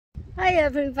Hi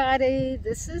everybody,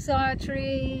 this is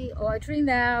Audrey,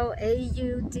 AudryeNow,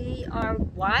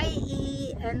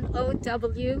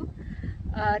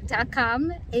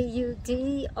 AudryeNow.com,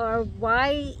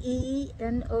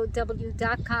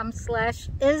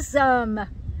 AudryeNow.com/ism.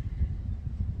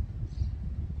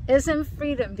 Ism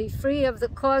freedom, be free of the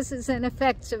causes and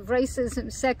effects of racism,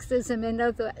 sexism, and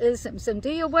other isms. And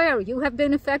be aware, you have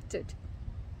been affected.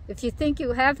 If you think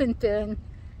you haven't been,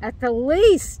 at the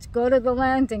least, go to the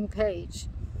landing page,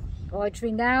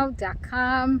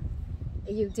 AudryeNow.com,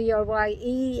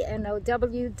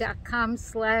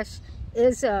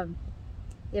 AudryeNow.com/ism.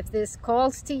 If this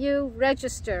calls to you,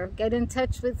 register, get in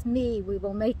touch with me. We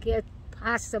will make it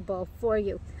possible for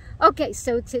you. Okay,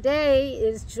 so today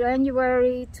is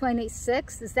January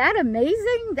 26th. Is that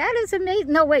amazing? That is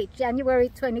amazing. No, wait, January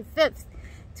 25th.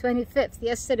 25th.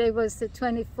 Yesterday was the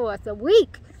 24th. A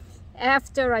week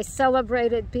after I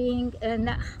celebrated being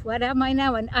an, what am I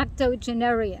now? An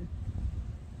octogenarian.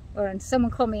 Or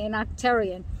someone called me an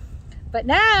octarian. But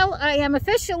now I am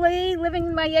officially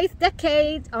living my 8th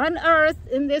decade on Earth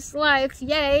in this life.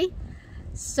 Yay!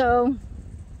 So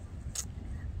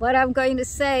what I'm going to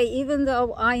say, even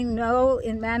though I know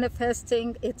in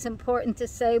manifesting it's important to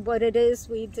say what it is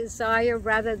we desire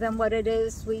rather than what it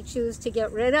is we choose to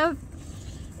get rid of,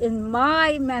 in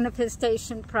my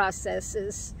manifestation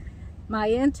processes, my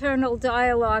internal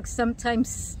dialogue sometimes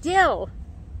still,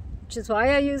 which is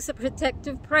why I use a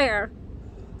protective prayer,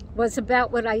 was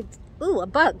about what I... Ooh, a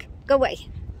bug. Go away.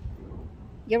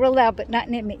 You're allowed, but not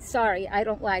near me. Sorry, I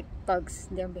don't like bugs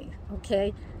near me,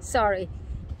 okay? Sorry.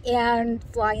 And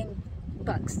flying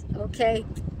bugs, okay?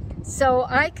 So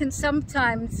I can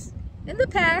sometimes, in the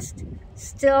past,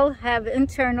 still have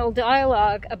internal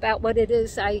dialogue about what it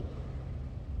is I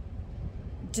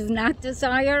do not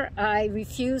desire, I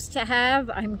refuse to have,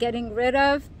 I'm getting rid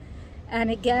of. And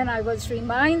again, I was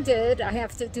reminded I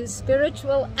have to do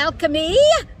spiritual alchemy.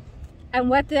 And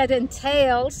what that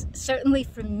entails, certainly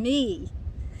for me,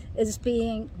 is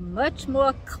being much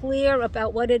more clear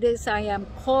about what it is I am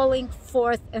calling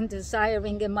forth and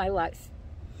desiring in my life.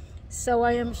 So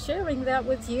I am sharing that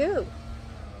with you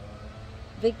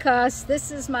because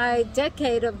this is my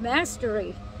decade of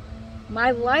mastery,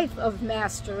 my life of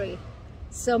mastery.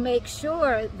 So make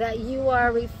sure that you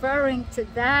are referring to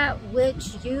that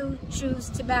which you choose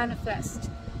to manifest.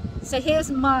 So here's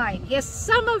mine. Here's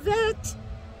some of it.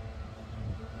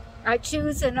 I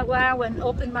choose and allow and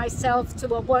open myself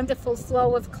to a wonderful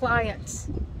flow of clients.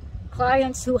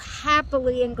 Clients who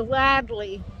happily and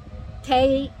gladly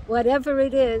pay whatever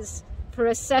it is for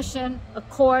a session, a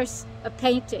course, a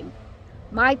painting.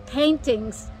 My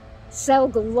paintings sell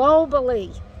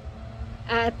globally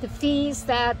at the fees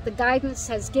that the guidance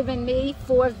has given me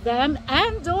for them,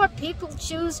 and or people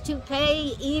choose to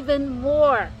pay even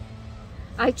more.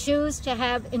 I choose to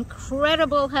have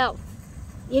incredible health,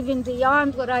 even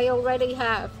beyond what I already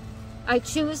have. I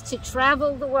choose to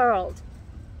travel the world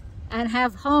and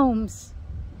have homes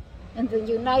in the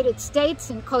United States,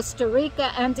 in Costa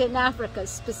Rica, and in Africa,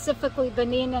 specifically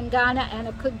Benin and Ghana, and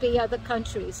it could be other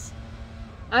countries.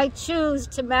 I choose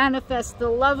to manifest the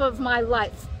love of my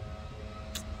life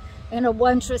in a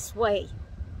wondrous way.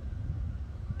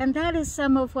 And that is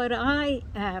some of what I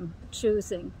am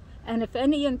choosing. And if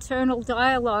any internal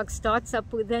dialogue starts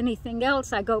up with anything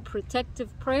else, I go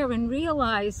protective prayer and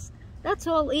realize that's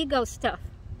all ego stuff.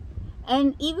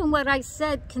 And even what I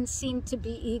said can seem to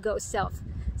be ego self.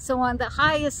 So on the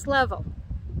highest level,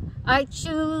 I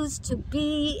choose to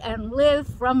be and live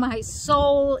from my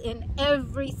soul in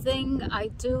everything I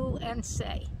do and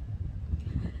say.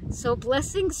 So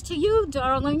blessings to you,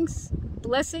 darlings.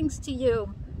 Blessings to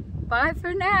you. Bye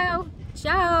for now.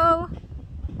 Ciao.